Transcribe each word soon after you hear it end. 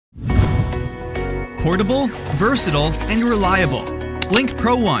Portable, versatile, and reliable.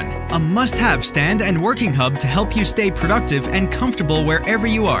 LinkPro One, a must-have stand and working hub to help you stay productive and comfortable wherever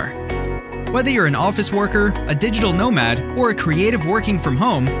you are. Whether you're an office worker, a digital nomad, or a creative working from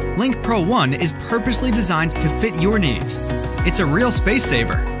home, LinkPro One is purposely designed to fit your needs. It's a real space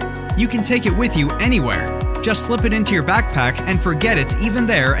saver. You can take it with you anywhere. Just slip it into your backpack and forget it's even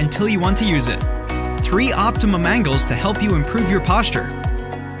there until you want to use it. 3 optimum angles to help you improve your posture.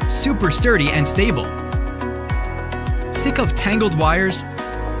 Super sturdy and stable. Sick of tangled wires?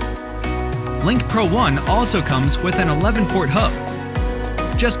 LinkPro One also comes with an 11-port hub.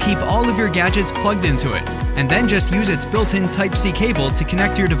 Just keep all of your gadgets plugged into it, and then just use its built-in Type-C cable to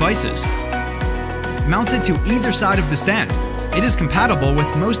connect your devices. Mounted to either side of the stand, it is compatible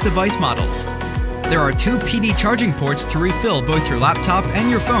with most device models. There are 2 PD charging ports to refill both your laptop and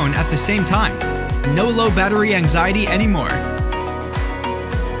your phone at the same time. No low battery anxiety anymore.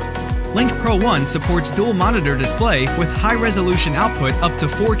 LinkPro One supports dual monitor display with high-resolution output up to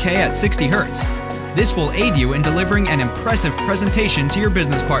 4K at 60 Hz. This will aid you in delivering an impressive presentation to your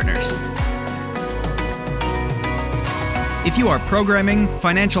business partners. If you are programming,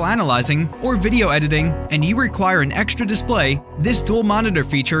 financial analyzing, or video editing, and you require an extra display, this dual monitor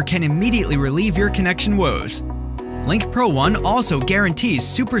feature can immediately relieve your connection woes. LinkPro One also guarantees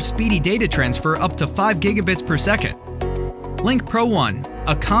super speedy data transfer up to 5 gigabits per second. LinkPro One,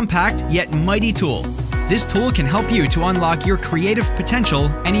 a compact yet mighty tool. This tool can help you to unlock your creative potential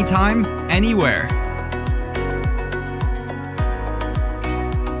anytime, anywhere.